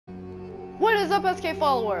What is up, SK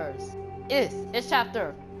followers? It's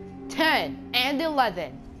chapter 10 and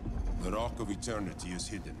 11. The Rock of Eternity is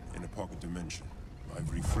hidden in a pocket dimension.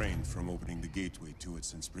 I've refrained from opening the gateway to it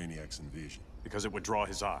since Brainiac's invasion. Because it would draw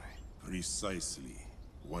his eye. Precisely.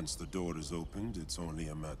 Once the door is opened, it's only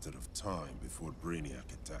a matter of time before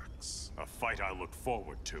Brainiac attacks. A fight I look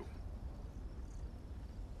forward to.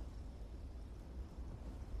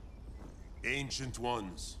 Ancient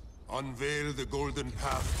Ones, unveil the golden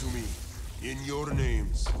path to me. In your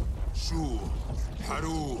names, Shu,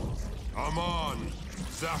 Haru, Aman,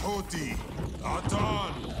 Zahoti,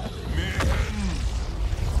 Atan, Mehen.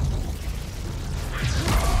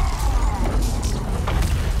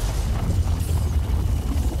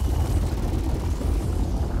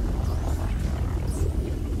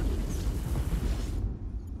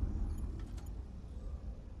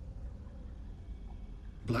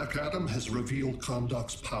 Black Adam has revealed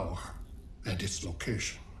Kahndaq's power and its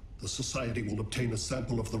location. The Society will obtain a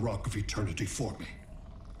sample of the Rock of Eternity for me.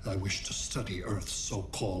 I wish to study Earth's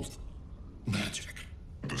so-called magic.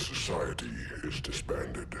 The Society is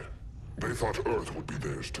disbanded. They thought Earth would be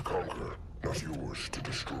theirs to conquer, not yours to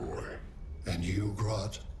destroy. And you,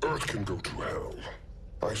 Grodd? Earth can go to hell.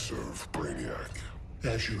 I serve Brainiac.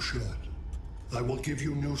 As you should. I will give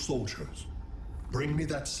you new soldiers. Bring me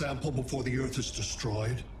that sample before the Earth is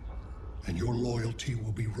destroyed, and your loyalty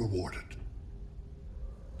will be rewarded.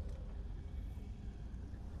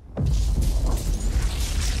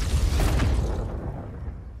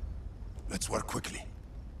 Let's work quickly.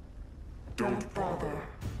 Don't bother.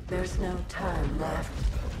 There's no time left.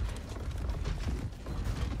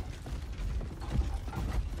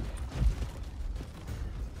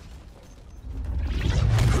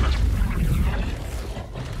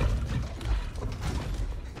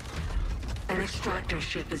 An extractor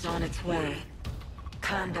ship is on its way.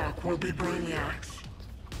 Kahndaq will be Brainiac's.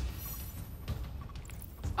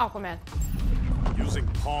 Aquaman. Using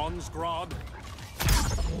pawns, Grodd?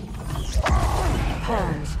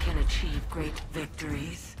 Pawns can achieve great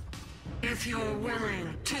victories if you're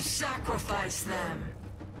willing to sacrifice them.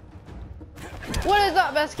 What is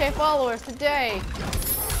up, SK followers? Today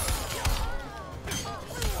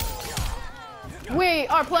we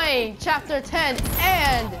are playing chapter 10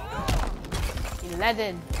 and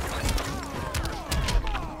 11.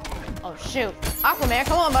 Oh shoot. Aquaman,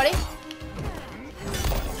 come on, buddy.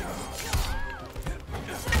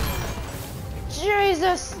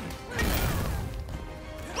 Jesus!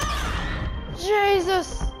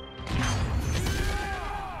 Jesus!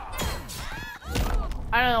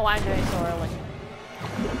 I don't know why I'm doing it so early.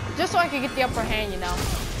 Just so I could get the upper hand, you know.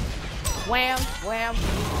 Wham, wham,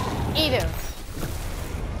 eat him.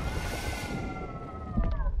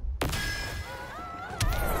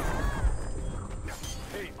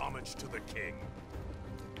 Pay homage to the king.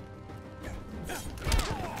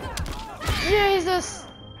 Jesus!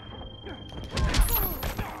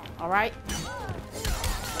 Alright.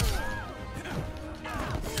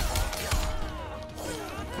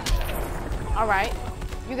 Alright.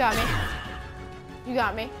 You got me. You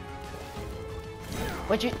got me.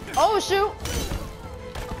 What you... Oh, shoot!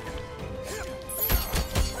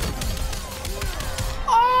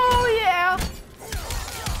 Oh, yeah!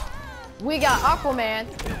 We got Aquaman.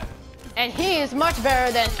 And he is much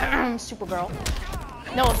better than Supergirl.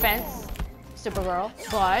 No offense, Supergirl,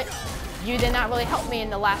 but you did not really help me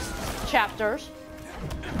in the last chapters.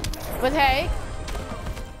 But hey,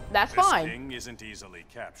 that's fine. This king isn't easily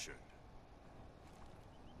captured.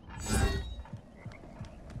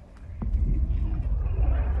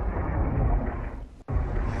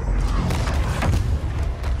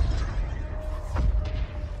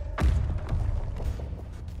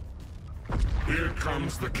 Here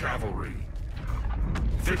comes the cavalry.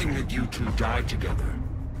 Fitting that you two die together.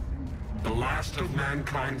 The last of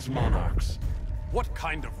mankind's monarchs. What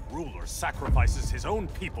kind of ruler sacrifices his own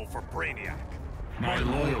people for Brainiac? My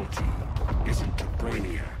loyalty isn't to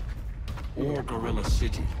Brainiac or Gorilla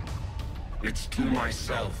City. It's to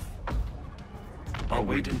myself. I'll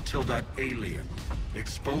wait until that alien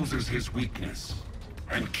exposes his weakness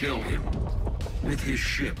and kill him with his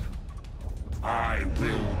ship. I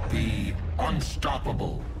will be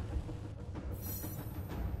unstoppable.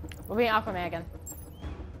 We'll be Aquaman again.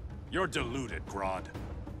 You're deluded, Grodd.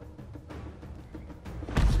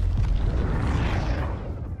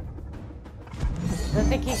 Don't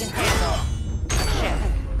think he can handle shit.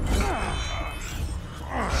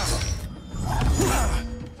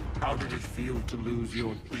 How did it feel to lose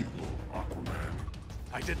your people, Aquaman?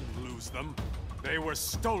 I didn't lose them. They were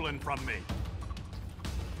stolen from me.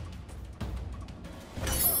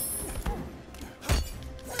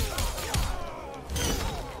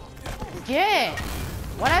 Yeah.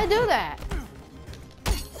 Why did I do that?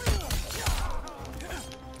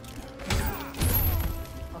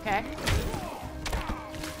 Okay.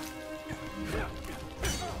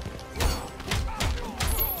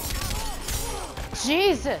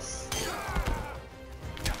 Jesus.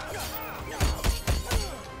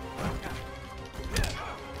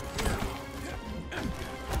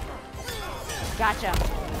 Gotcha.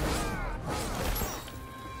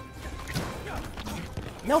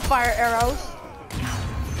 No fire arrows.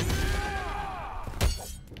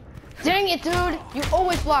 Dang it, dude! You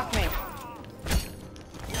always block me.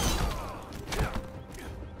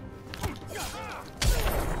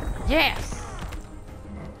 Yes!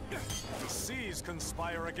 The seas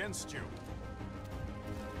conspire against you.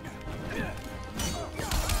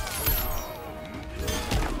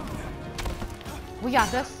 We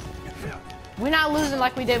got this. We're not losing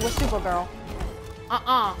like we did with Supergirl.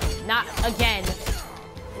 Not again.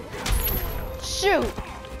 Shoot!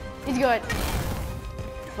 He's good.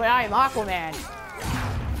 But I am Aquaman.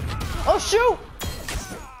 Oh, shoot!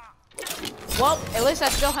 Well, at least I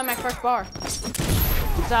still have my first bar.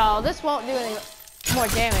 So this won't do any more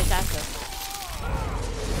damage after.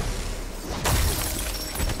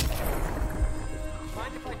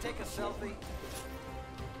 Mind if I take a selfie?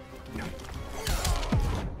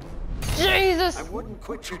 Jesus! I wouldn't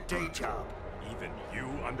quit your day job. Even you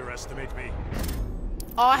underestimate me?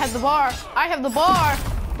 Oh, I have the bar. I have the bar.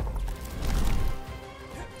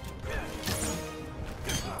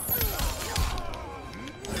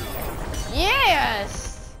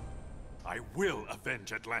 Yes! I will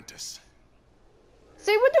avenge Atlantis.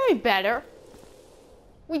 See, we're doing better.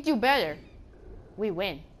 We do better. We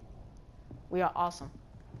win. We are awesome.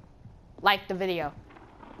 Like the video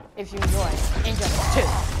if you enjoyed Injustice 2.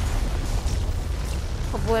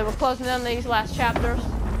 Hopefully we're closing down these last chapters.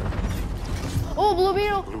 Oh, Blue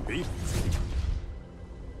Beetle! Blue Beetle?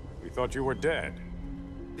 We thought you were dead.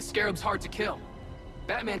 The Scarab's hard to kill.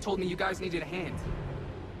 Batman told me you guys needed a hand.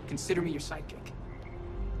 Consider me your sidekick.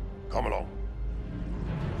 Come along.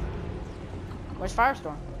 Where's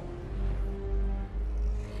Firestorm?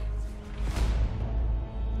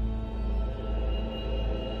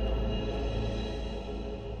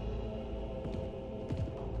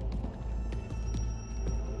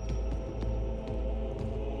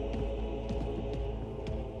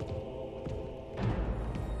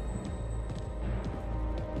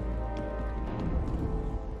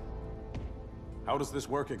 How does this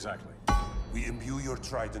work exactly? We imbue your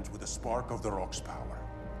trident with a spark of the rock's power.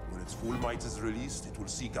 When its full might is released, it will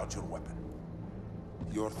seek out your weapon.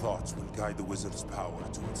 Your thoughts will guide the wizard's power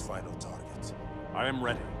to its final target. I am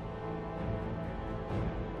ready.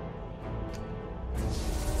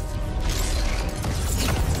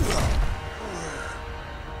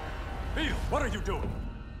 Beetle, what are you doing?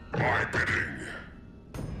 My bidding.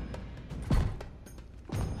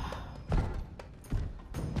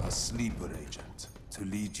 A sleeper agent to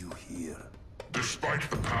lead you here. Despite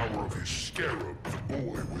the power of his scarab, the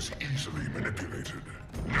boy was easily manipulated.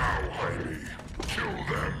 Now, Jaime, kill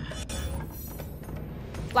them.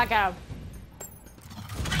 Like a...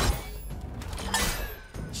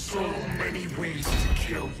 So many ways to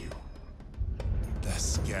kill you. The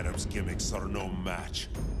Scarab's gimmicks are no match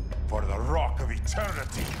for the Rock of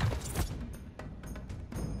Eternity.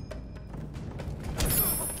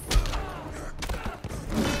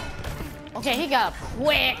 Okay, he got up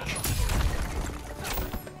quick.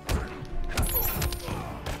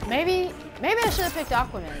 Maybe I should have picked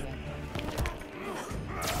Aquaman again.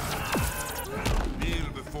 Kneel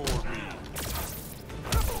before me.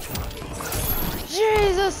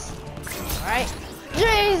 Jesus! Alright.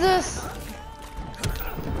 Jesus!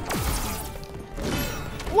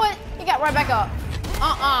 What? He got right back up.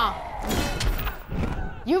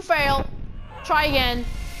 You failed. Try again.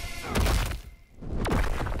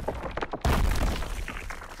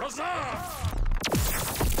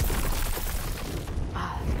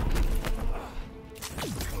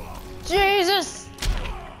 Jesus!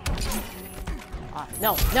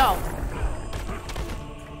 No, no.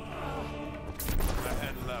 The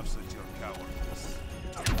head laughs at your cowardice.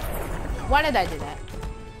 Why did I do that?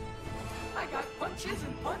 I got punches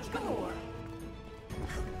and punch galore.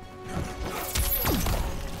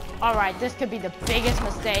 Alright, this could be the biggest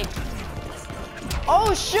mistake.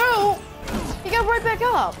 Oh, shoot! He got right back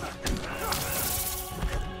up.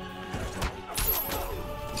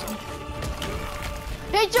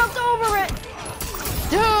 They jumped over it!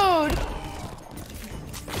 Dude!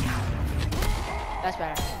 That's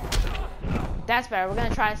better. That's better. We're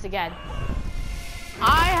gonna try this again.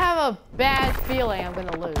 I have a bad feeling I'm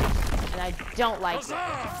gonna lose. And I don't like it.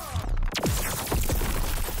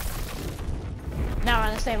 Now we're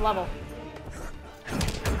on the same level.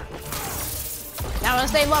 Now we're on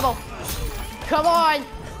the same level. Come on!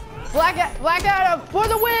 Black Adam for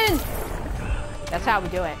the win! That's how we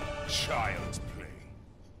do it. Child's play.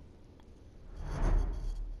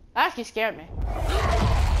 That actually scared me.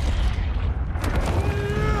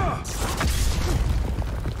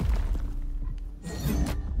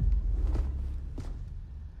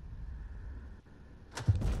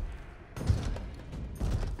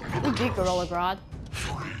 We beat Gorilla Grodd.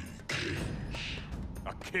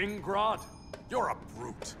 A King Grodd? You're a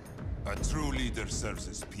brute. A true leader serves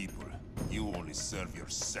his people. You only serve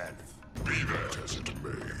yourself. Be that as it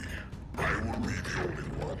may, I will be the only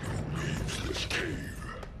one who leaves this cave.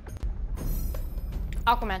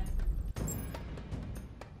 Aquaman.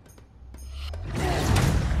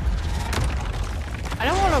 I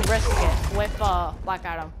don't want to risk it with Black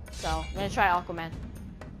Adam, so I'm gonna try Aquaman.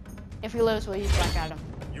 If we lose, we'll use Black Adam.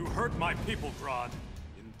 You hurt my people, Grodd.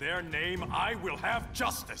 In their name, I will have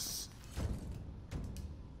justice.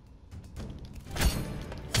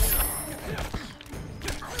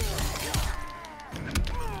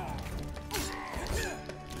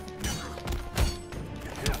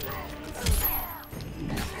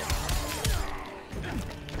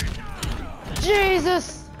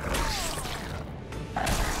 Jesus!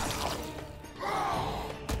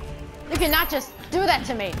 You cannot just do that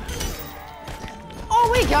to me. Oh,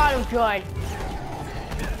 we got him good.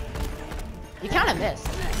 You kind of missed.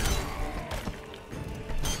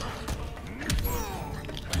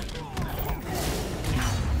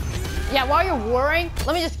 Yeah, while you're worrying,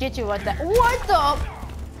 let me just get you with that. What the?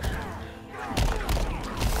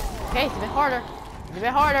 Okay, it's a bit harder. It's a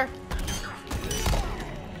bit harder.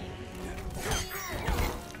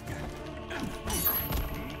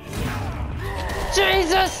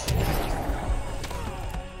 Jesus!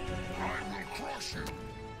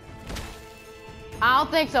 I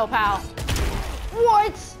don't think so, pal.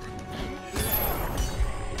 What?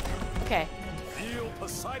 Okay. Feel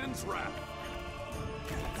Poseidon's wrath.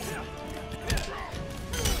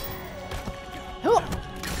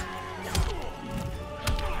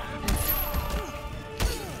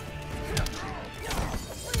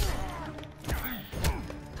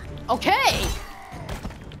 Okay.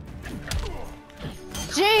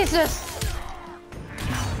 Jesus.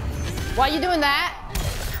 Why are you doing that?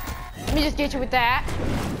 Let me just get you with that.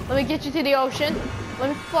 Let me get you to the ocean. Let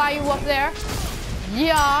me fly you up there.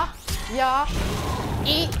 Yeah. Yeah.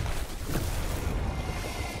 Eat.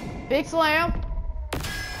 Big slam.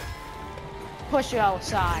 Push you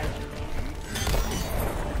outside.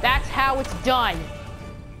 That's how it's done.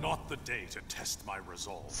 Not the day to test my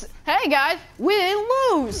resolve. Hey guys, we didn't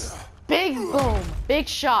lose. Big boom. Big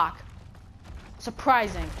shock.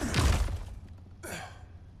 Surprising.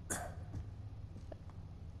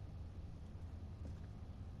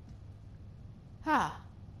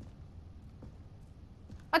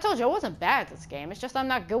 I told you I wasn't bad at this game. It's just I'm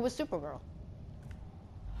not good with Supergirl.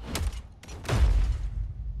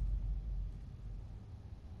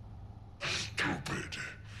 Stupid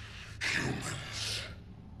humans.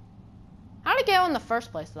 How did it get on in the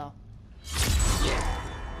first place, though?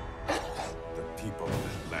 The people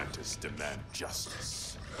of Atlantis demand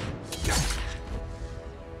justice.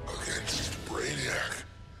 Against Brainiac.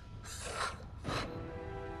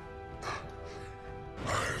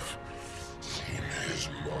 I've seen his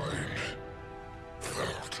mind,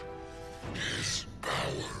 felt his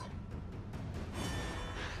power.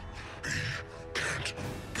 He can't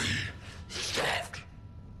be stopped.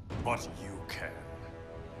 But you can.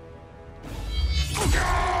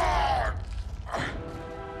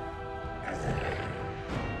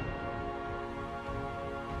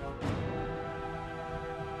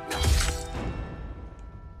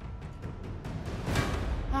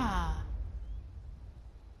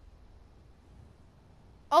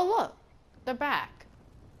 Oh, look. They're back.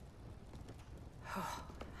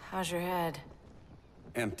 How's your head?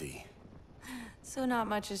 Empty. So not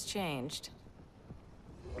much has changed.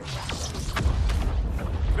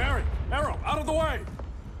 Barry! Arrow! Out of the way!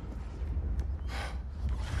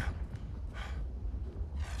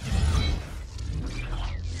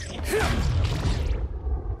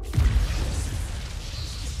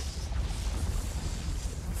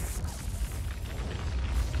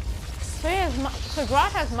 So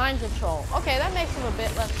Grodd has mind control. Okay, that makes him a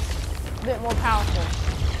bit more powerful.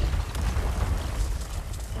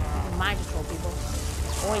 Mind control people.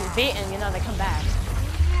 When you beat him, you know they come back.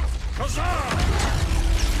 I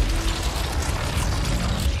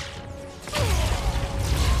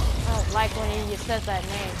don't like when he says that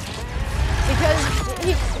name. Because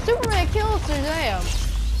Superman kills Shazam.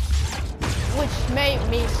 Which made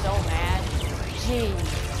me so mad.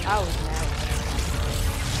 Jeez, I was mad.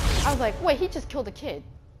 I was like, wait, he just killed a kid.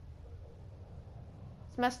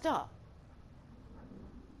 It's messed up.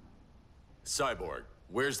 Cyborg,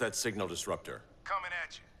 where's that signal disruptor? Coming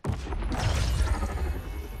at you.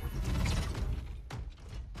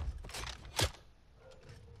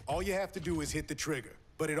 All you have to do is hit the trigger,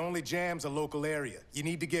 but it only jams a local area. You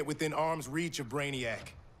need to get within arm's reach of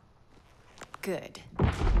Brainiac. Good.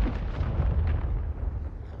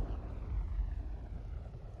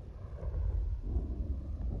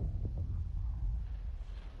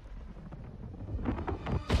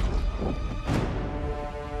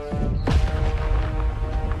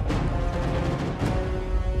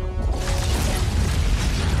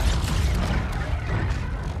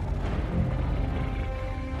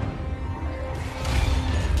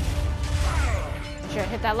 Sure,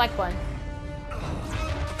 hit that like button.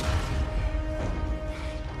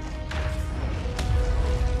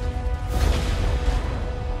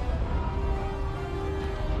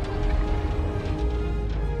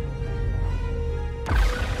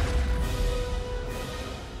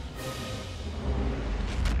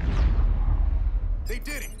 They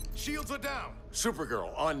did it! Shields are down!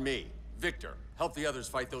 Supergirl, on me. Victor, help the others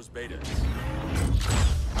fight those betas.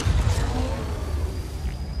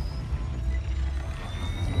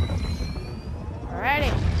 Alrighty.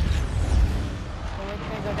 So we're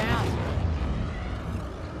gonna go down.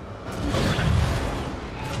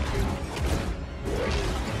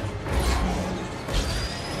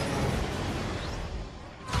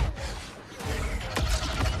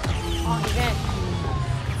 On event.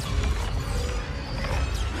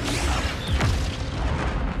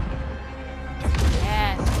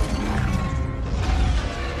 Yes.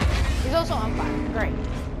 He's also on fire. Great.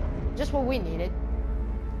 Just what we needed.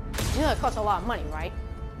 You know it costs a lot of money, right?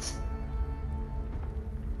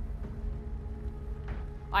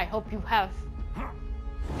 I hope you have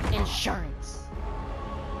insurance.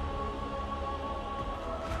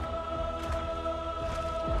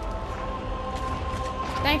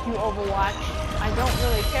 Thank you, Overwatch. I don't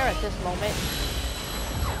really care at this moment.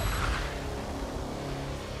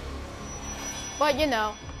 But you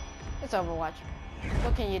know, it's Overwatch.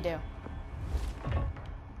 What can you do?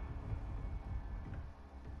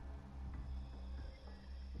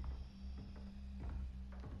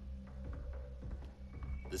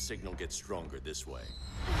 The signal gets stronger this way.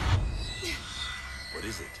 What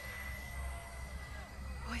is it?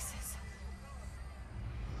 Voices.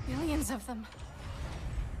 Millions of them.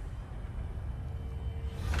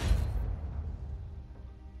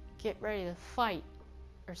 Get ready to fight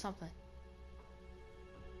or something.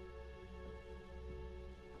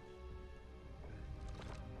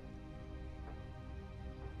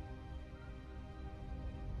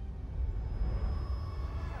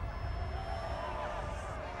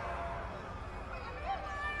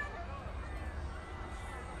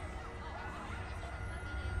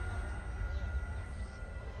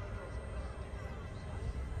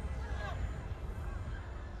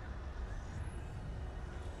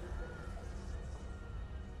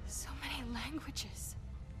 So many languages.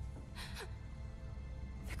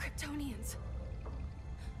 The Kryptonians.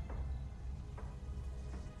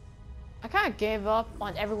 I kind of gave up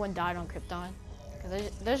on everyone died on Krypton. Because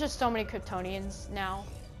there's just so many Kryptonians now.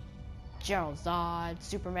 Gerald Zod,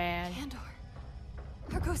 Superman. Andor.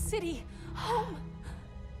 Argo City. Home.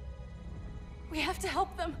 We have to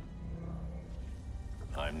help them.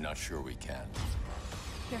 I'm not sure we can.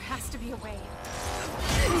 There has to be a way.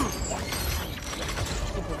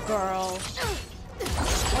 Supergirl.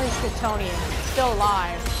 All these Kryptonians still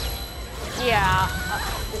alive. Yeah.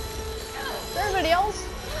 Is there anybody else?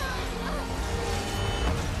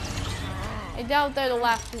 I doubt they're the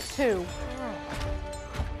last two.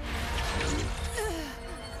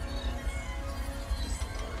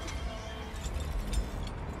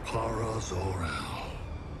 Kara Zor-El.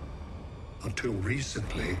 Until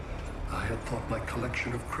recently, I had thought my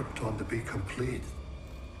collection of Krypton to be complete.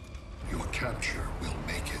 Your capture will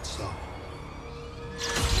make it so.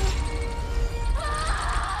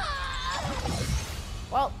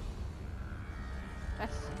 Well,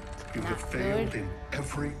 that's You not have failed good. in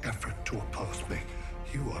every effort to oppose me.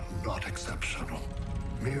 You are not exceptional.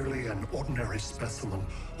 Merely an ordinary specimen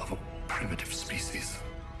of a primitive species.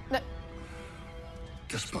 No.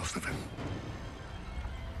 Dispose of him.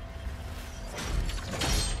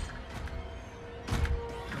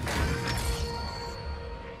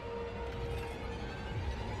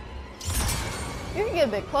 You can get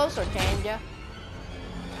a bit closer, can't ya?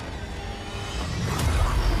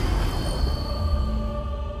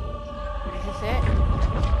 Is this it?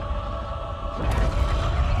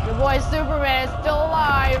 Your boy Superman is still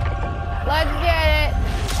alive. Let's get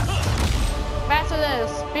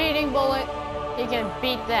lightning bullet, he can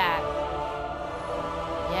beat that.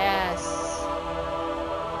 Yes.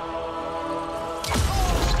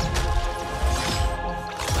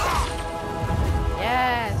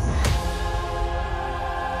 Yes.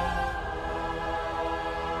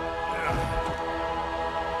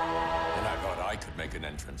 And I thought I could make an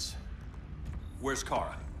entrance. Where's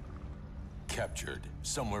Kara? Captured,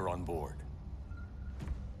 somewhere on board.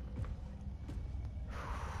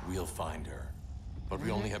 We'll find her. But we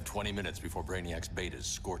only have 20 minutes before Brainiac's betas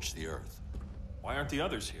scorch the Earth. Why aren't the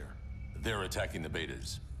others here? They're attacking the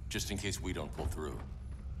betas, just in case we don't pull through.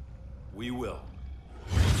 We will.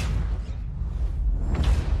 I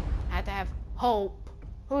have to have hope.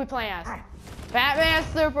 Who we playing as? Batman,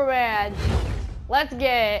 Superman. Let's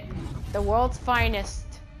get it. The world's finest.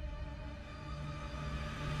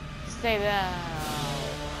 Say the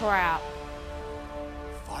crap.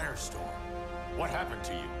 Firestorm, what happened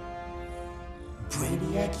to you?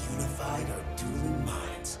 Brainiac unified our dueling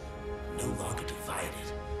minds. No longer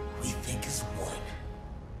divided. We think as one.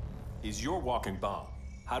 He's your walking bomb.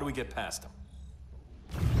 How do we get past him?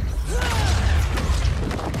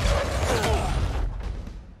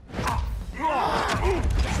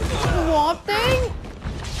 Swamp Thing?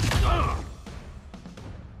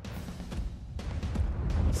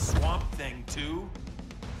 Swamp Thing 2?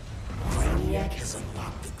 Brainiac has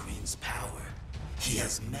unlocked the Green's power. He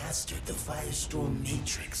has mastered the Firestorm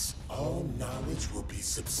Matrix. All knowledge will be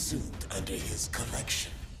subsumed under his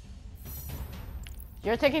collection.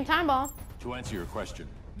 You're taking time bomb. To answer your question,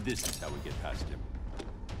 this is how we get past him.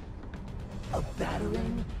 A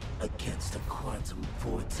battering against a quantum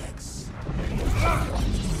vortex.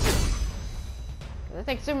 I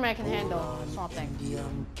think Superman can handle Swamp Thing.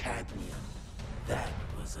 Indium cadmium. That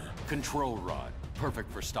was a control rod,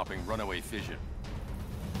 perfect for stopping runaway fission.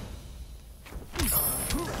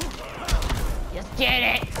 Just get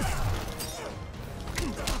it!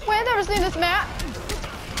 Wait, I've never seen this map!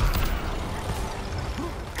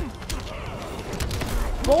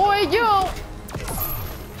 Boy, you!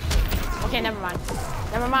 Okay, never mind.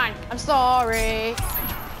 Never mind. I'm sorry.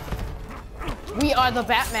 We are the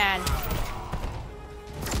Batman.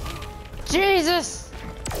 Jesus!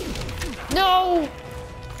 No!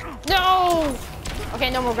 No! Okay,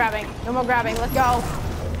 no more grabbing. No more grabbing. Let's go.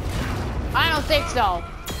 I don't think so.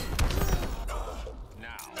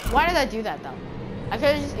 Why did I do that though? I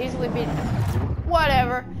could have just easily beat him.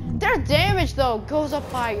 Whatever. Their damage though goes up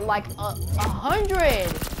by like 100.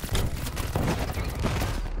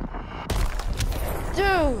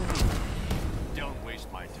 Dude. Don't waste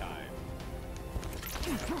my time.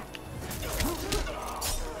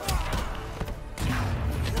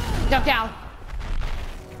 Duck down.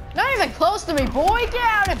 Not even close to me, boy. Get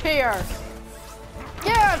out of here.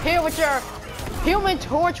 Get out of here with your Human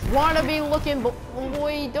Torch wannabe looking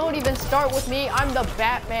boy. Don't even start with me. I'm the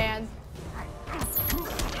Batman.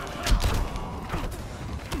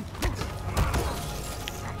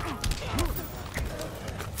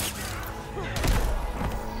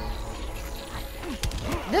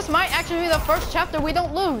 This might actually be the first chapter we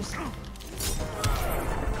don't lose.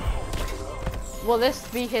 Will this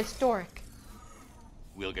be historic?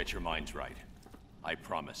 We'll get your minds right. I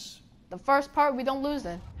promise. The first part we don't lose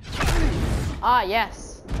then. Ah,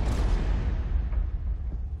 yes.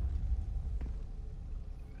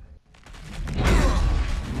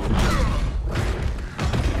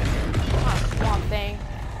 Ah, Swamp Thing.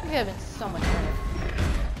 You could have been so much better.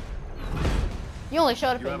 You only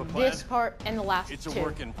showed up in this part and the last two. It's a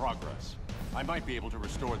work in progress. I might be able to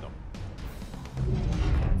restore them.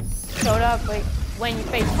 Showed up when you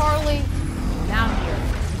faced Harley. Now I'm here.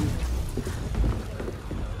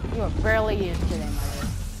 You are barely used to them, my dude.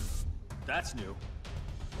 That's new.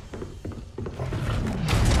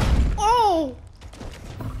 Oh!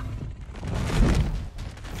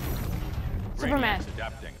 Superman. Brainiac's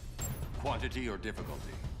adapting. Quantity or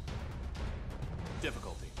difficulty?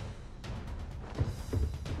 Difficulty.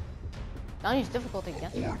 Don't use difficulty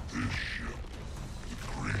against me.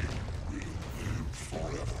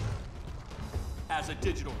 As a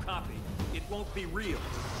digital copy, it won't be real.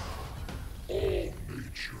 All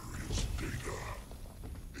nature is data.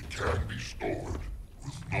 It can be stored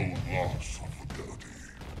with no loss of ability.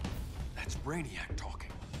 That's Brainiac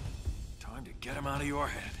talking. Time to get him out of your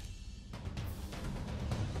head.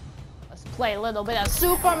 Let's play a little bit of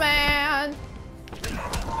Superman.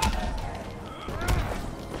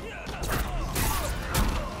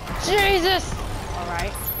 Jesus! All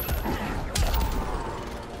right.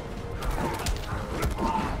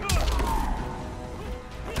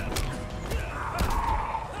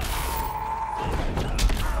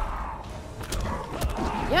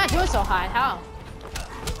 You're not doing so high. How?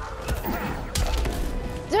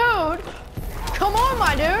 Dude! Come on,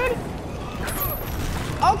 my dude!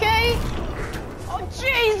 Okay! Oh,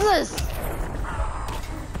 Jesus!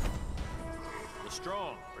 The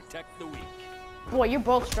strong protect the weak. Boy, you're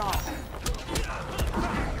both strong.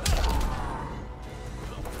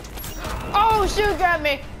 Oh, shoot, grab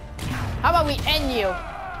me! How about we end you?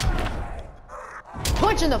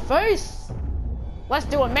 Punch in the face! Let's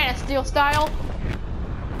do a Man of Steel style.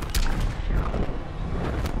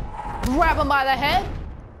 Grab him by the head.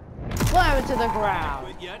 Slam it to the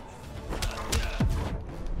ground.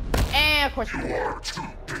 And of course, you are too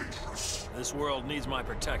dangerous. This world needs my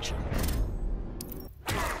protection.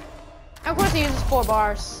 And of course, he uses 4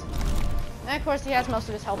 bars. And of course, he has most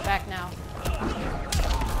of his health back now.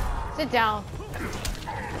 Sit down.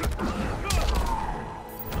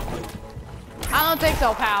 I don't think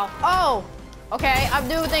so, pal. Oh! Okay, I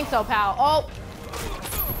do think so, pal. Oh!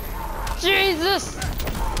 Jesus!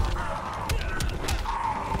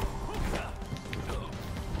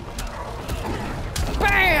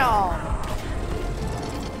 Bam!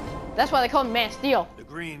 That's why they call him Man of Steel. The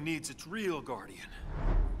green needs its real guardian.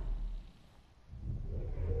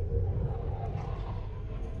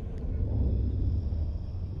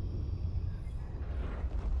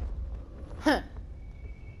 Huh.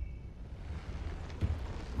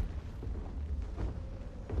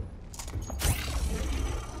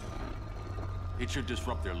 It should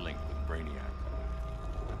disrupt their link with Brainiac.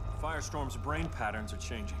 Firestorm's brain patterns are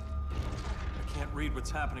changing. I can't read what's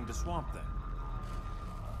happening to Swamp Thing.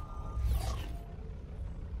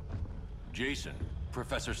 Jason,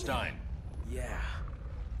 Professor Stein. Yeah.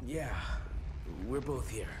 We're both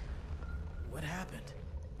here. What happened?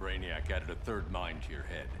 Brainiac added a 3rd mind to your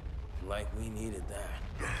head. Like we needed that.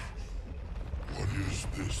 What is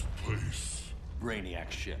this place?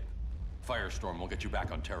 Brainiac's ship. Firestorm will get you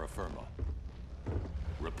back on terra firma.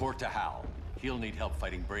 Report to Hal. He'll need help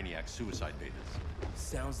fighting Brainiac's suicide betas.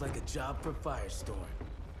 Sounds like a job for Firestorm.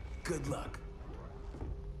 Good luck.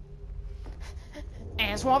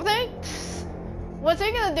 And Swamp Thing? What's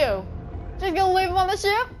he gonna do? Just gonna leave him on the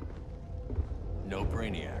ship? No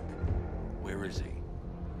Brainiac. Where is he?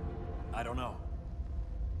 I don't know.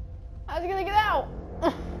 How's he gonna get out?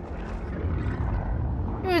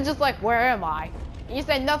 He was just like, where am I? And you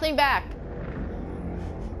said nothing back.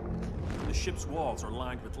 The ship's walls are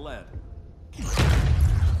lined with lead.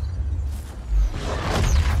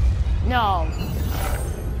 No.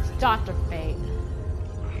 It's Dr. Fate.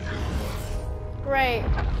 Great.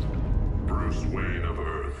 Bruce Wayne of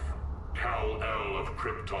Earth, Kal-El of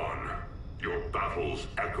Krypton. Your battles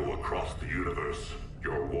echo across the universe.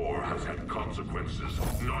 Your war has had consequences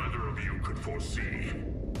neither of you could foresee.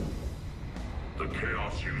 The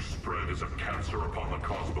chaos you spread is a cancer upon the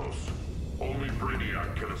cosmos. Only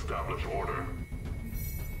Brainiac can establish order.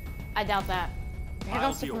 I doubt that. Here I'll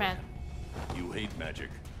comes deal Superman. with You hate magic.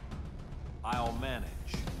 I'll manage.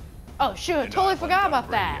 Oh shoot, totally forgot about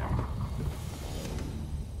that.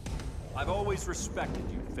 I've always respected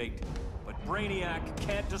you, Fate, but Brainiac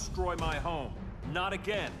can't destroy my home. Not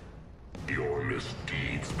again. Your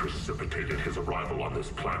misdeeds precipitated his arrival on this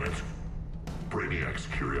planet. Brainiac's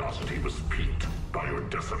curiosity was piqued by your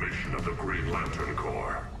decimation of the Green Lantern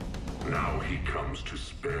Corps. Now he comes to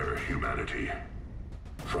spare humanity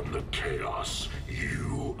from the chaos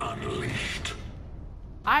you unleashed.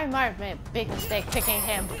 I might have made a big mistake picking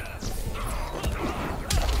him.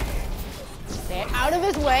 Stay out of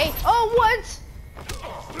his way. Oh, what?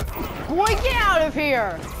 Boy, get out of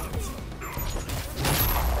here!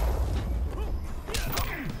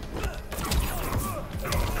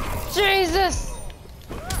 Jesus!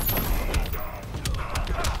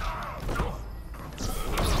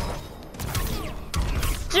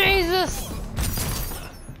 Jesus!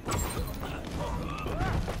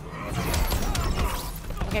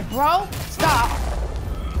 Okay, bro, stop.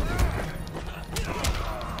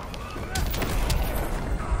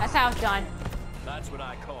 That's how it's done. That's what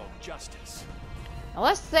I call justice. Now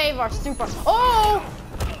let's save our super. Oh!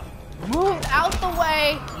 Moved out the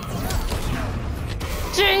way.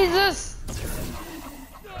 Jesus!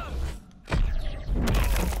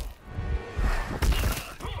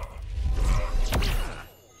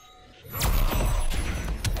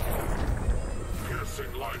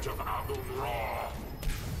 Piercing light of Amun-Ra.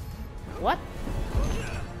 What?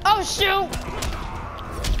 Oh shoot!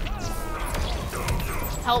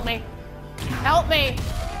 Help me. Help me!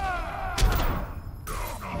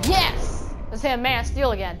 Yes! Let's hit a Man of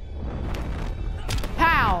Steel again.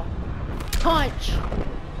 Pow! Punch!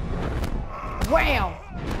 Wham!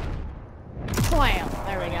 Slam!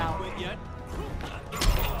 There we go.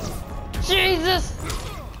 Jesus!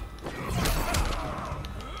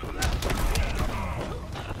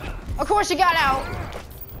 course you got out.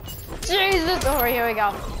 Jesus. Oh, here we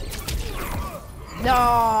go.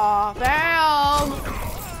 No, bam.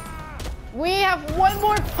 We have one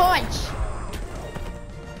more punch.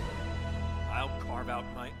 I'll carve out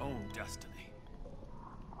my own destiny.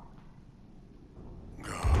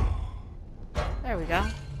 There we go.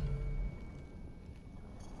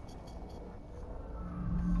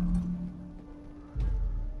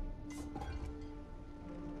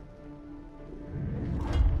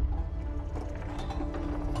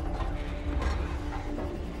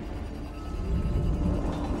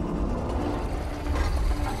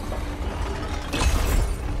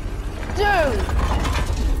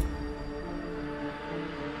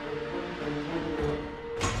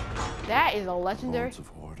 That is a legendary. Lords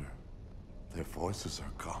of Order. Their voices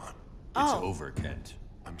are gone. It's over, Kent.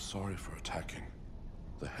 I'm sorry for attacking.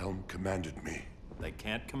 The Helm commanded me. They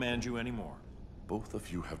can't command you anymore. Both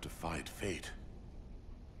of you have defied fate.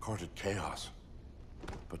 Courted chaos.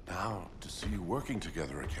 But now, to see you working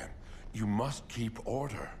together again, you must keep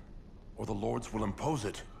order, or the Lords will impose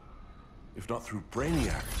it. If not through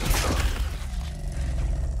Brainiac.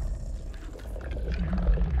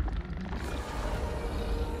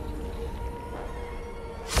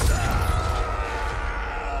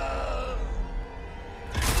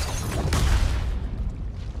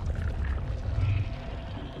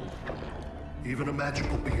 Even a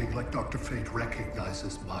magical being like Dr. Fate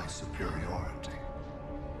recognizes my superiority.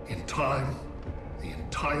 In time, the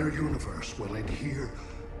entire universe will adhere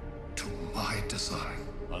to my design.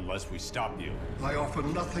 Unless we stop you. I offer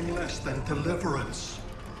nothing less than deliverance.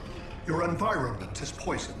 Your environment is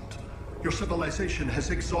poisoned. Your civilization has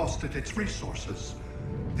exhausted its resources.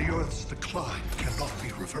 The Earth's decline cannot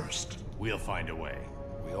be reversed. We'll find a way.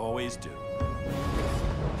 We always do.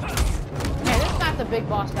 Yeah, this is not the big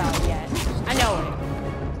boss battle yet. I know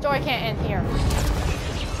it. Story can't end here.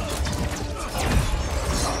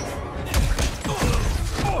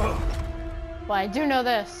 But I do know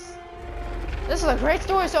this. This is a great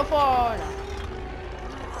story so far. No.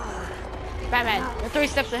 Batman, you're 3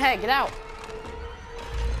 steps ahead. Get out.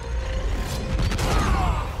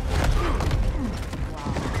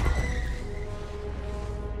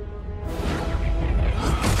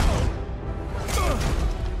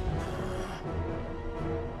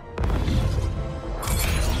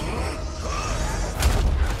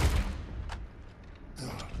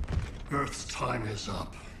 Earth's time is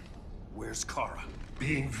up. Where's Kara?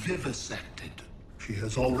 Being vivisected. She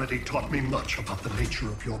has already taught me much about the nature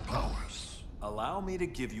of your powers. Allow me to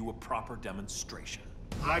give you a proper demonstration.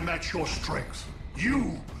 I match your strength.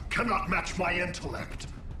 You cannot match my intellect.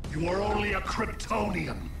 You are only a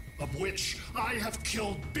Kryptonian, of which I have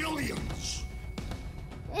killed billions.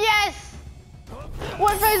 Yes!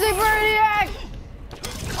 We're facing Brainiac!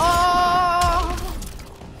 Oh!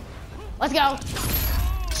 Let's go!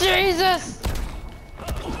 Jesus!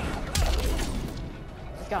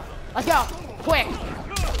 Let's go. Let's go! Quick!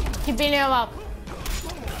 Keep beating him up.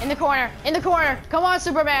 In the corner. In the corner. Come on,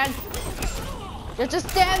 Superman. Just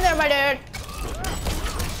stand there, my dude.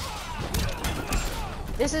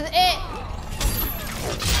 This is it.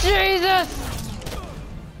 Jesus!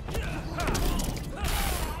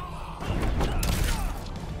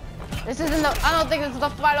 This isn't the, I don't think this is the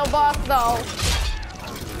final boss, though.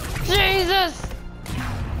 Jesus!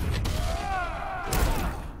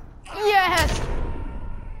 Yes!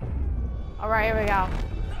 Alright, here we go.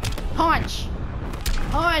 Punch!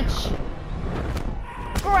 Punch!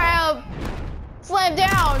 Grab! Slam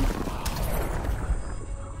down!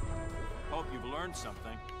 Hope you've learned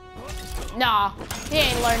something. Nah, he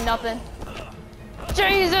ain't learned nothing.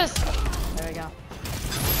 Jesus! There we go.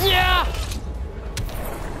 Yeah!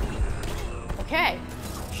 Okay.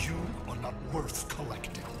 You are not worth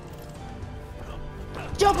collecting.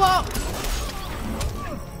 Jump up!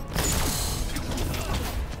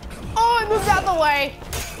 Oh, I moved out the way!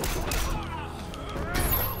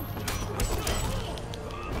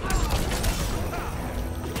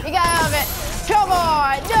 You got out of it! Come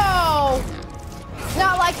on! No!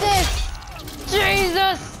 Not like this!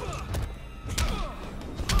 Jesus!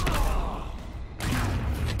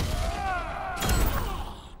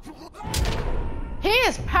 He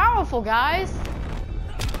is powerful, guys!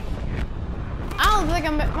 I don't think I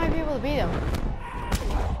might be able to beat him.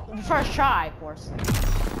 First try, of course.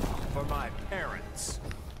 For my parents.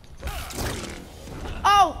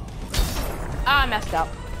 Oh! I messed up.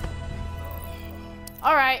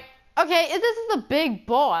 Alright. Okay, this is the big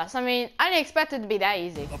boss. I mean, I didn't expect it to be that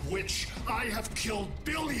easy. Of which I have killed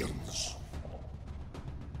billions.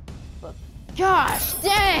 But gosh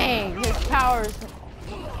dang! His powers.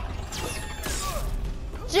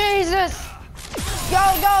 Jesus!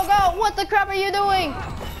 Go, go, go! What the crap are you doing?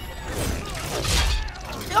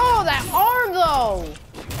 Oh, that arm though!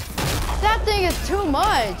 That thing is too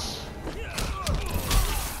much.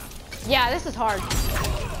 Yeah, this is hard.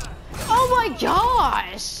 Oh my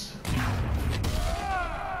gosh!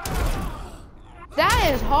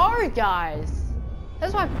 That is hard, guys.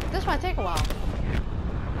 This might take a while.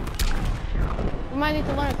 We might need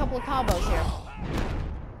to learn a couple of combos here.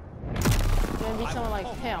 Maybe someone like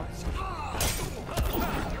him.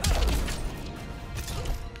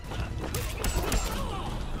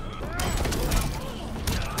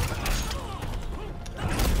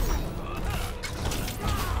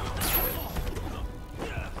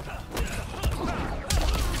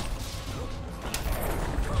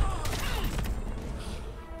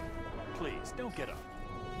 Please, don't get up.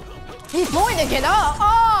 He's going to get up!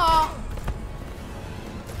 Oh!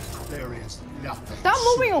 There is nothing. Stop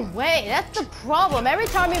moving away. That's the problem. Every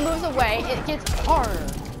time he moves away, it gets harder.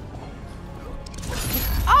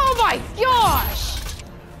 Oh my gosh!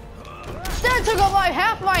 That took up like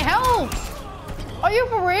half my health. Are you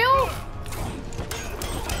for real?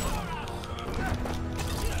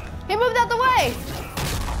 He moved out the way.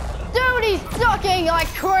 Dude, he's ducking like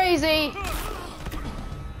crazy.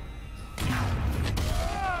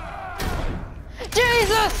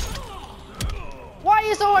 Jesus! Why are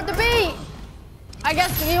you so hard to beat? I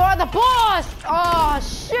guess you are the boss! Oh,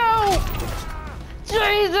 shoot!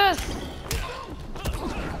 Jesus!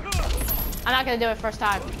 I'm not gonna do it first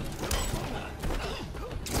time.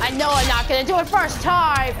 I know I'm not gonna do it first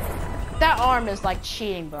time! That arm is like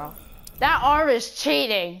cheating, bro. That arm is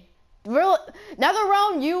cheating. Real, another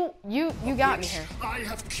round, you got me here. I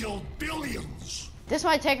have killed billions. This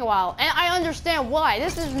might take a while, and I understand why.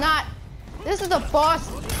 This is the boss.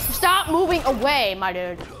 Stop moving away, my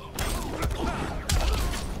dude.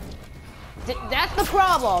 That's the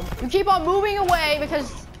problem. You keep on moving away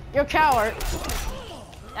because you're a coward.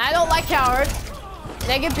 I don't like cowards.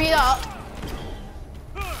 They get beat up.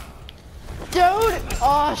 Dude!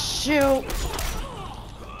 Oh, shoot.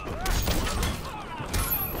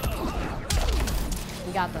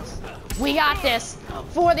 We got this. We got this.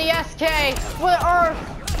 For the SK. For the Earth.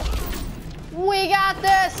 We got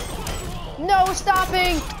this. No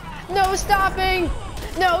stopping. No stopping.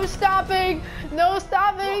 No stopping. No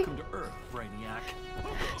stopping. Welcome to Earth, Brainiac.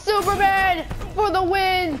 Superman for the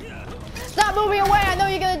win. Stop moving away. I know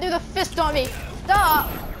you're going to do the fist on me. Stop.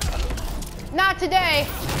 Not today.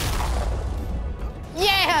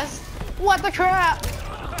 Yes. What the crap?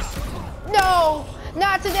 No.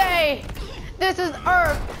 Not today. This is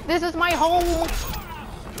Earth. This is my home.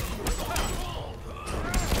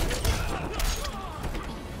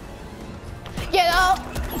 Get up.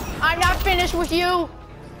 I'm not finished with you.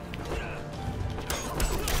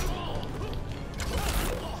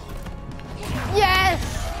 Yes.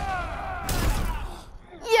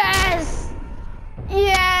 Yes.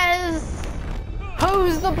 Yes.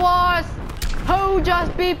 Who's the boss? Who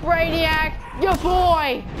just beat Brainiac? Your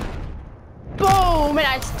boy. Boom. And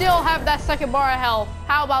I still have that second bar of health.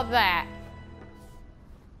 How about that?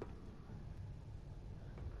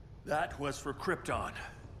 That was for Krypton.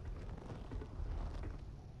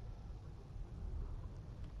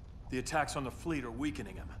 The attacks on the fleet are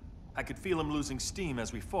weakening him. I could feel him losing steam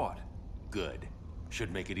as we fought. Good.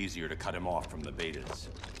 Should make it easier to cut him off from the betas.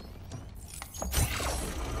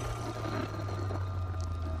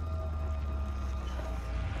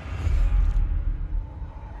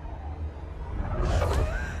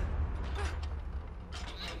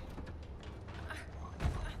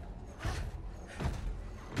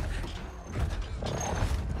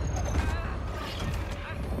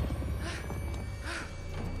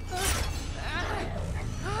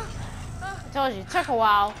 I told you, it took a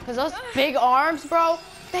while, because those big arms, bro,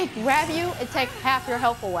 they grab you and take half your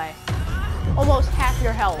health away. Almost half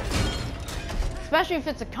your health. Especially if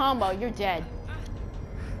it's a combo, you're dead.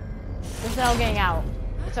 There's no getting out.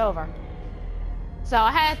 It's over. So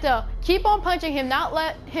I had to keep on punching him, not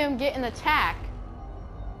let him get an attack,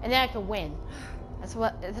 and then I could win. That's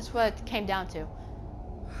what it came down to.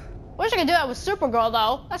 Wish I could do that with Supergirl,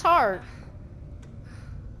 though. That's hard.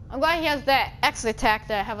 I'm glad he has that X attack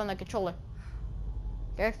that I have on the controller.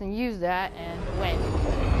 I can use that and win.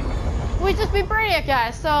 We just beat Brainiac,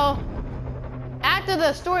 guys. So after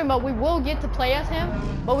the story mode, we will get to play as him,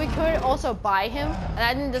 but we could also buy him. And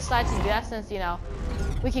I didn't decide to do that since, you know,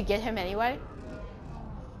 we could get him anyway.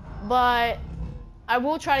 But I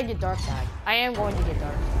will try to get Darkseid. I am going to get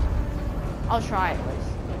Darkseid. I'll try at least.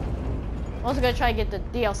 I'm also gonna try to get the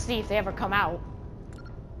DLC if they ever come out.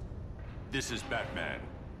 This is Batman.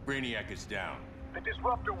 Brainiac is down. The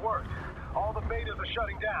disruptor worked. All the betas are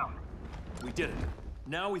shutting down. We did it.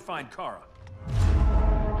 Now we find Kara.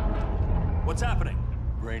 What's happening?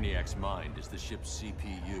 Brainiac's mind is the ship's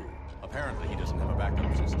CPU. Apparently, he doesn't have a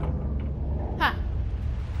backup system. Huh.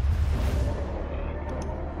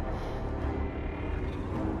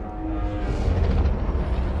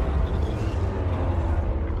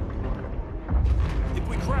 If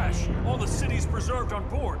we crash, all the city's preserved on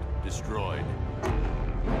board. Destroyed.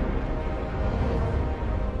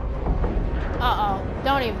 Uh-oh.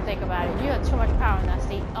 Don't even think about it. You have too much power in that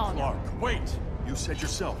seat. Oh, no. Clark, wait! You said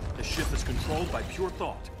yourself, the ship is controlled by pure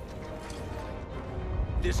thought.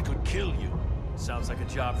 This could kill you. Sounds like a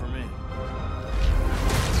job for me.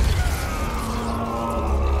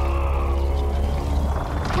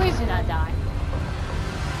 Please do not die.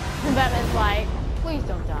 And Batman's like, please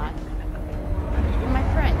don't die. You're my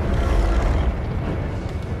friend.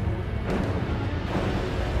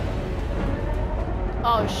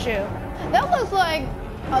 Oh shoot. That looks like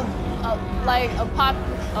a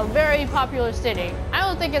very popular city. I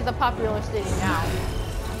don't think it's a popular city now.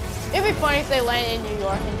 It'd be funny if they landed in New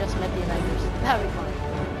York and just met the Avengers. That'd be funny.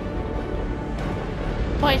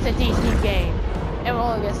 But it's a DC game, and we're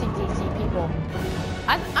only gonna see DC people.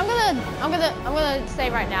 I'm gonna say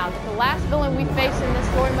right now that the last villain we face in this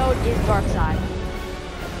story mode is Darkseid.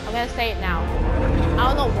 I'm gonna say it now. I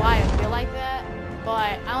don't know why I feel like that,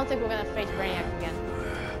 but I don't think we're gonna face Brainiac again.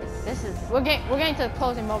 We're getting to the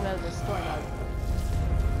closing moment of this story mode.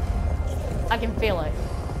 I can feel it.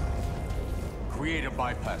 Create a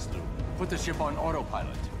bypass loop. Put the ship on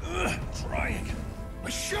autopilot. Trying. My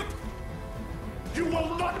ship! You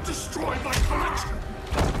will not destroy my collection!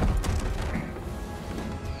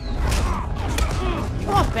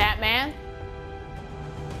 Come on, Batman.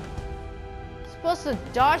 You're supposed to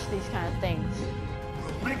dodge these kind of things.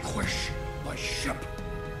 Relinquish my ship.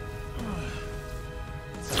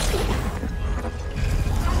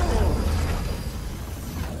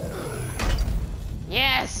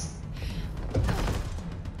 Yes!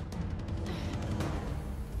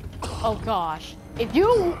 Oh gosh. If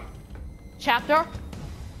you... Chapter?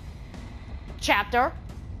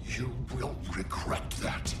 You will regret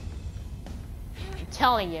that. I'm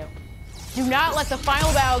telling you. Do not let the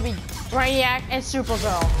final battle be Brainiac and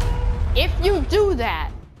Supergirl. If you do that...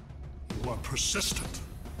 You are persistent.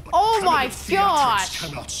 Oh my gosh!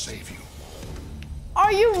 Cannot save you.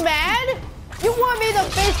 Are you mad? You want me to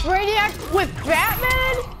face Brainiac with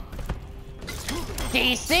Batman?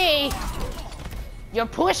 DC, you're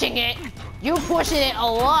pushing it. You're pushing it a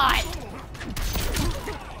lot.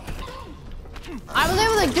 I was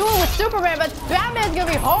able to do it with Superman, but Batman's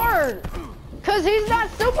gonna be hard. Cause he's not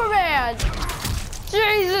Superman.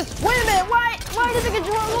 Jesus, wait a minute, why does it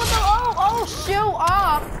control, oh, shoot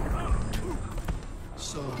up.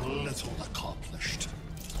 So little accomplished.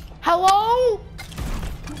 Hello?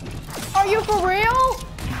 Are you for real?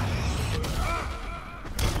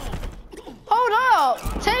 Hold up.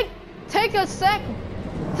 Take a sec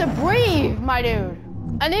to breathe, my dude.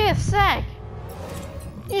 I need a sec.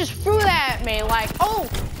 You just threw that at me like, oh,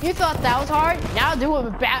 you thought that was hard? Now do it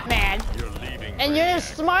with Batman. And you're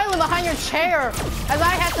just smiling behind your chair as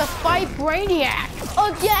I have to fight Brainiac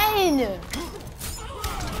again.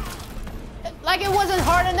 Like it wasn't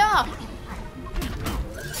hard enough.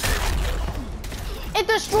 It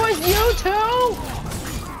destroys you too?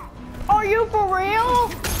 Are you for real?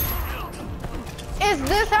 Is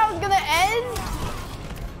this how it's gonna end?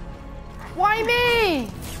 Why me?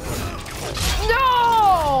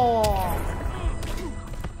 No!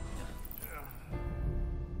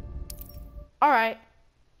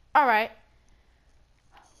 Alright.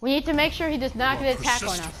 We need to make sure he does not get an attack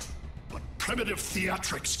on us. But primitive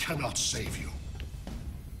theatrics cannot save you.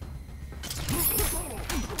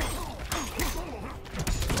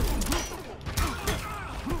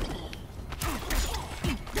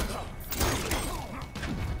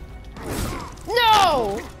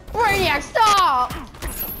 No! Brainiac, stop!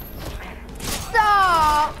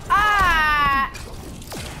 Stop! Ah!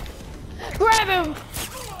 Grab him!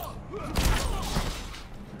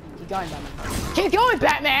 Keep going, Batman. Keep going,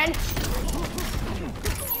 Batman!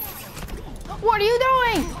 What are you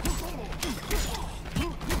doing?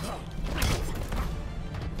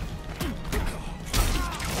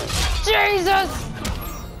 Jesus!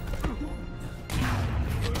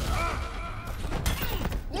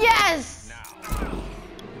 Yes!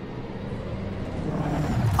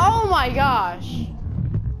 Oh my gosh!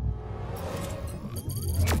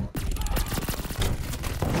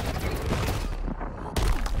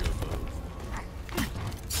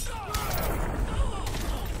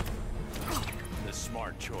 The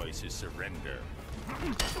smart choice is surrender.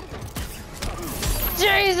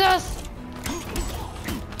 Jesus!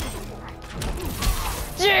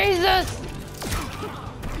 Jesus!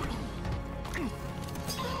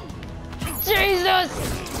 Jesus!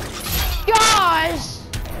 Gosh!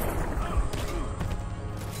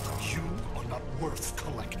 You are not worth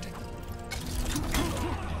collecting.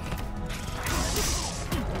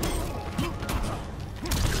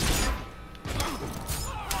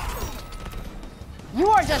 You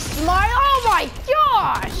are just smart. Oh my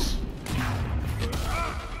gosh!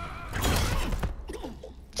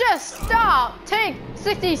 Just stop. Take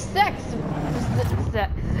 60 seconds,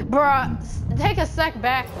 bruh. Take a sec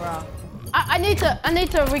back, bro. I need to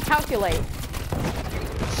recalculate.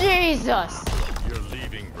 Jesus. You're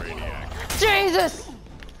leaving, Brainiac. Jesus.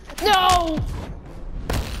 No.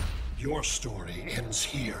 Your story ends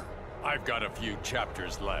here. I've got a few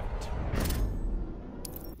chapters left.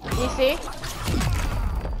 DC?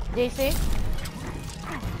 DC?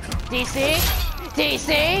 DC?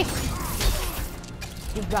 DC?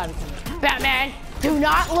 You gotta be Batman, do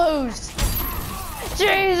not lose!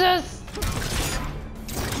 Jesus!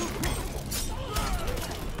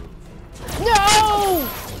 No!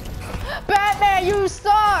 Batman, you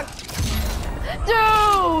suck!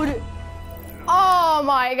 Dude! Oh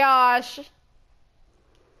my gosh.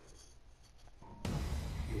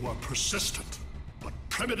 You are persistent, but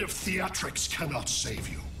primitive theatrics cannot save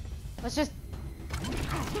you. Let's just...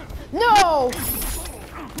 No!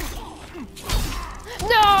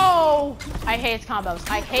 No! I hate his combos.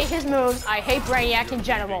 I hate his moves. I hate Brainiac in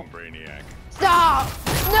general. Brainiac. Stop!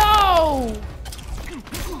 No!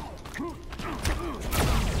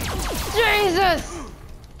 Jesus!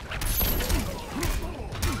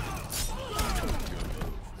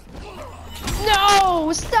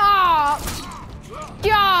 No! Stop!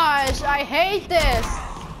 Gosh, I hate this.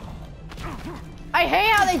 I hate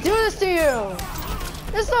how they do this to you.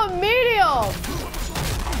 This is so medium.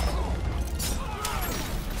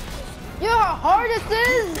 You know how hard this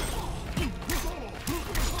is?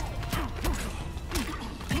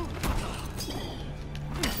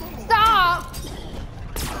 Stop!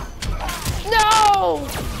 No!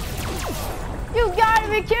 You gotta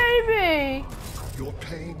be kidding me! Your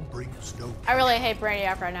pain brings no... I really hate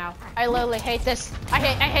Brainiac right now. I literally hate this. I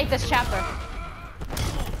hate this chapter.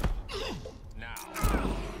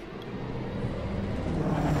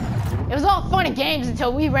 It was all fun and games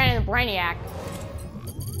until we ran into Brainiac.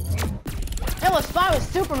 It was fun with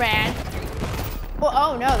Superman. Well,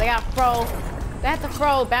 oh no, they gotta throw. They have to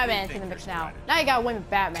throw Batman into the mix now. Now you gotta win with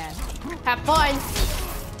Batman. Have fun,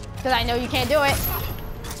 because I know you can't do it.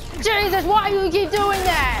 Jesus, why do you keep doing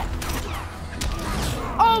that?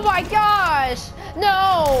 Oh my gosh!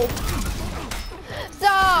 No!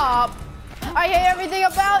 Stop! I hate everything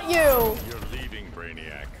about you! You're leaving,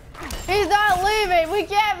 Brainiac. He's not leaving! We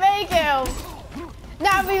can't make him!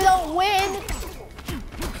 Not if we don't win!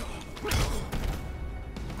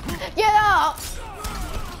 Get up!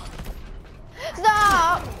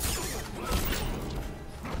 Stop!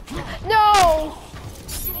 No!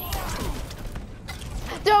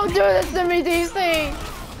 Don't do this to me, DC!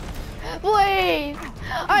 Please!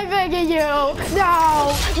 I'm begging you!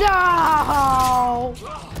 No! No!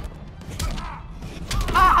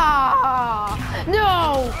 Ah!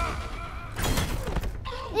 No!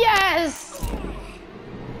 Yes!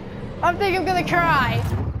 I think I'm gonna cry.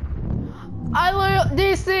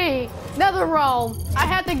 DC, NetherRealm, I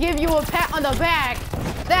had to give you a pat on the back.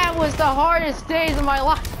 That was the hardest days of my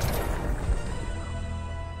life.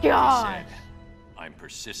 God. I'm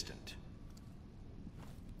persistent.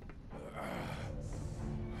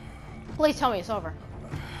 Please tell me it's over.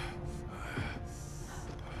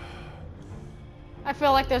 I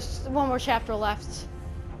feel like there's one more chapter left.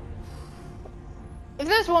 If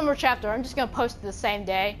there's one more chapter, I'm just gonna post it the same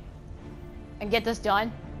day and get this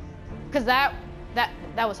done. Cause that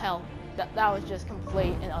was hell. That was just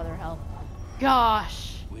complete and utter hell.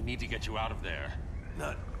 Gosh. We need to get you out of there.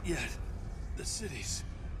 Not yet. The city's...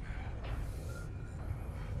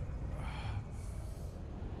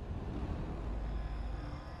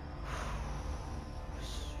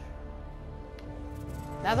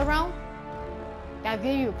 NetherRealm? Gotta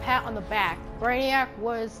give you a pat on the back. Brainiac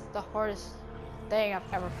was the hardest thing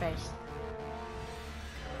I've ever faced.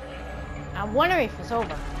 I'm wondering if it's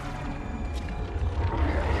over.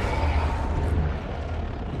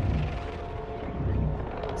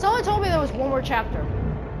 Someone told me there was one more chapter.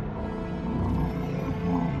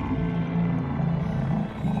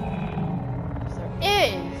 If there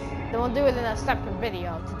is, then we'll do it in a separate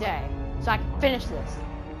video today, so I can finish this.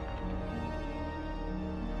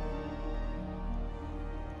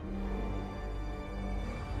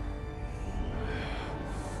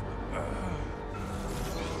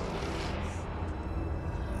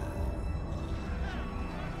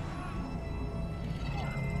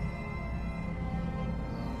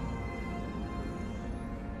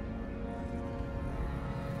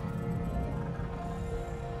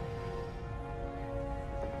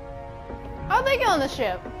 How'd they get on the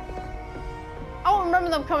ship? I don't remember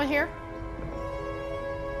them coming here.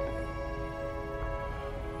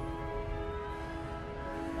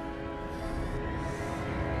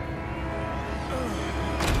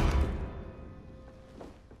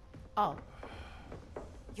 Oh.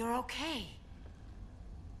 You're okay.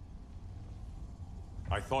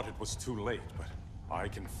 I thought it was too late, but I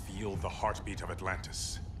can feel the heartbeat of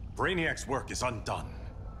Atlantis. Brainiac's work is undone.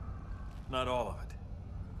 Not all of it.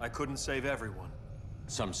 I couldn't save everyone.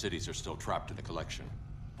 Some cities are still trapped in the collection.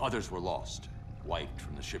 Others were lost, wiped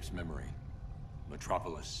from the ship's memory.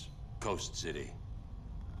 Metropolis, Coast City.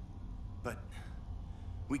 But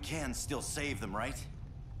we can still save them, right?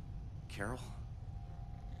 Carol?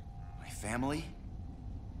 My family?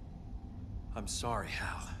 I'm sorry,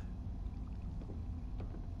 Hal.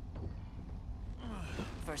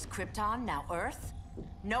 First Krypton, now Earth?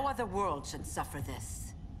 No other world should suffer this.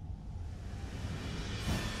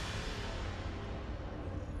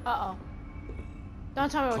 Uh-oh.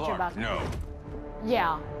 Don't tell me what you're about to do. No.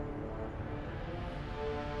 Yeah.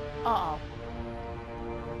 Uh-oh.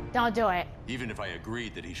 Don't do it. Even if I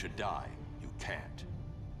agreed that he should die, you can't.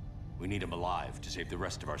 We need him alive to save the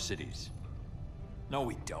rest of our cities. No,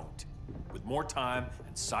 we don't. With more time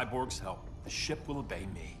and Cyborg's help, the ship will obey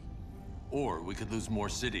me. Or we could lose more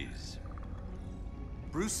cities.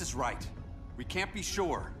 Bruce is right. We can't be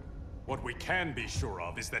sure. What we can be sure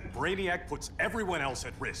of is that Brainiac puts everyone else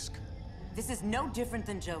at risk. This is no different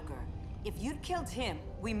than Joker. If you'd killed him,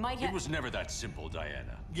 we might have— It was never that simple,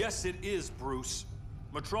 Diana. Yes, it is, Bruce.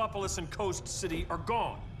 Metropolis and Coast City are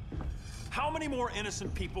gone. How many more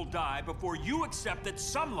innocent people die before you accept that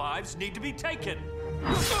some lives need to be taken?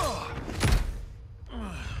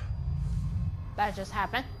 That just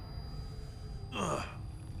happened.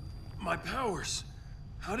 My powers.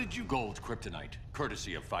 How did you— Gold kryptonite,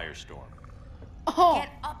 courtesy of Firestorm. Oh. Get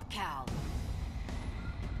up, Cal.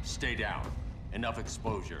 Stay down. Enough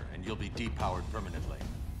exposure, and you'll be depowered permanently.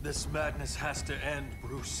 This madness has to end,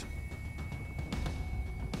 Bruce.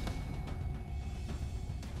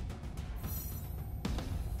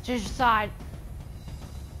 Choose your side.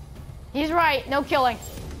 He's right. No killing.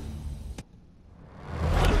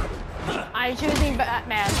 I'm choosing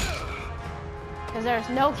Batman. Because there's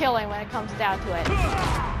no killing when it comes down to it.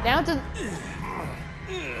 Down to...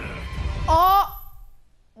 Oh!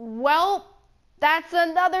 Well, that's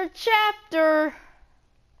another chapter.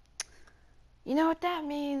 You know what that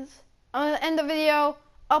means? I'm going to end the video,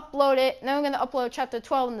 upload it, and then I'm going to upload chapter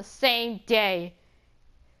 12 in the same day.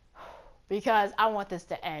 Because I want this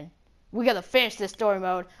to end. We got to finish this story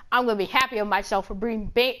mode. I'm going to be happy with myself for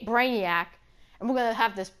bringing Brainiac. And we're going to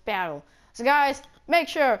have this battle. So guys, make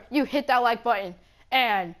sure you hit that like button.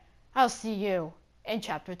 And I'll see you in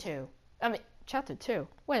chapter 2. I mean, chapter 2?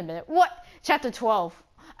 Wait a minute. What? Chapter 12.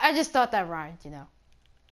 I just thought that rhymed, you know.